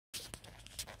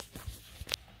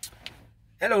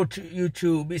Hello to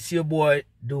YouTube, it's your boy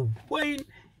Dwayne.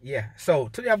 Yeah, so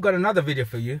today I've got another video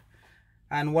for you,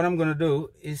 and what I'm gonna do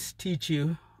is teach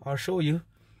you or show you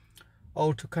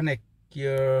how to connect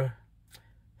your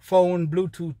phone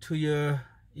Bluetooth to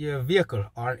your vehicle,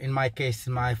 or in my case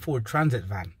my Ford Transit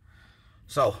van.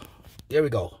 So here we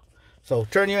go. So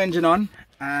turn your engine on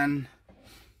and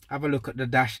have a look at the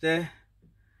dash there.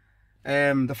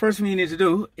 The first thing you need to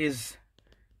do is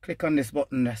click on this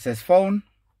button that says phone.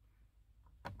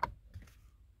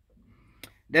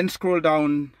 Then scroll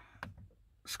down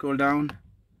with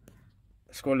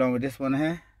this one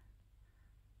here,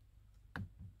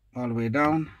 all the way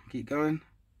down, keep going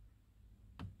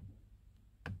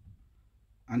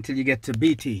until you get to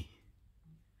BT.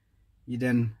 You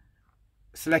then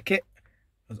select it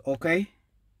as OK,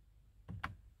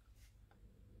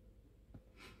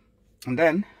 and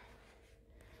then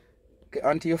get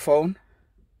onto your phone,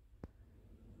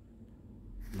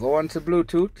 go onto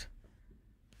Bluetooth.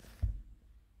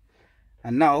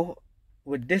 And now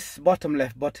with this bottom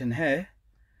left button here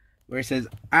where it says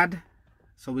add,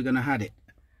 so we're gonna add it.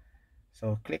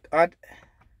 So click add.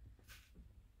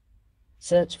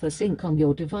 Search for sync on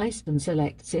your device and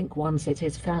select sync once it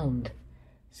is found.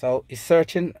 So it's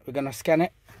searching, we're gonna scan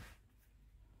it.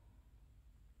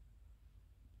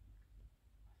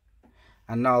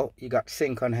 And now you got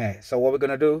sync on here. So what we're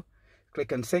gonna do,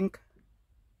 click on sync.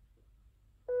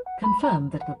 Confirm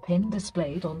that the pin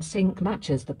displayed on sync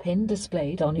matches the pin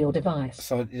displayed on your device.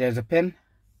 So there's a pin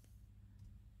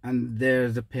and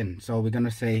there's a pin. So we're gonna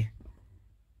say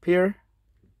pair,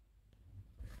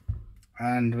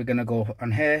 and we're gonna go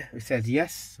on here. It says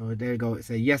yes. So there you go. It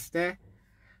says yes there.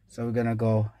 So we're gonna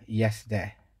go yes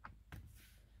there.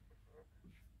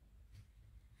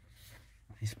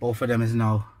 It's both of them is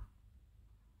now.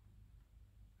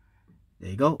 There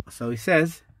you go. So it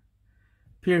says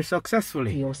pair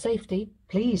successfully. For your safety,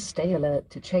 please stay alert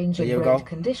to changing road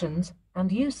conditions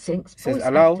and use Sync's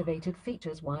voice-activated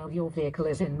features while your vehicle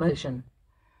is in motion.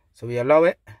 So we allow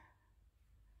it,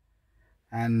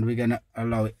 and we're gonna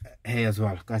allow it here as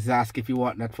well, because it asks if you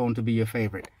want that phone to be your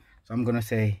favorite. So I'm gonna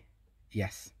say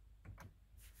yes.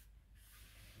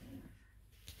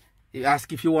 It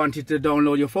asks if you wanted to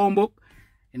download your phone book.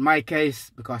 In my case,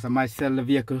 because I might sell the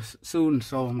vehicle soon,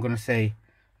 so I'm gonna say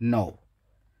no.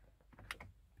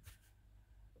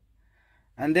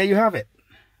 And there you have it.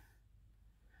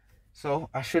 So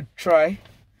I should try.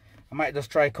 I might just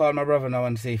try call my brother now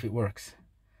and see if it works.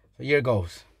 So here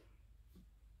goes.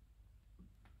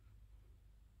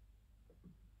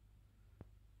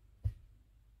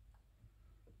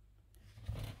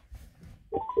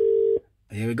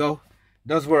 Here we go. It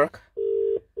does work.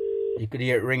 You could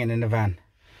hear it ringing in the van,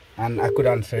 and I could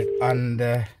answer it on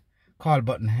the call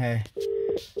button here.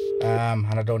 And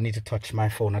I don't need to touch my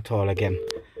phone at all again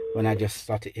when I just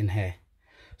slot it in here.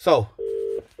 So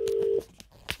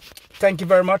thank you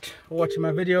very much for watching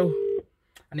my video,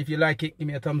 and if you like it, give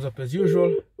me a thumbs up as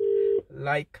usual.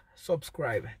 Like,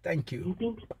 subscribe. Thank you.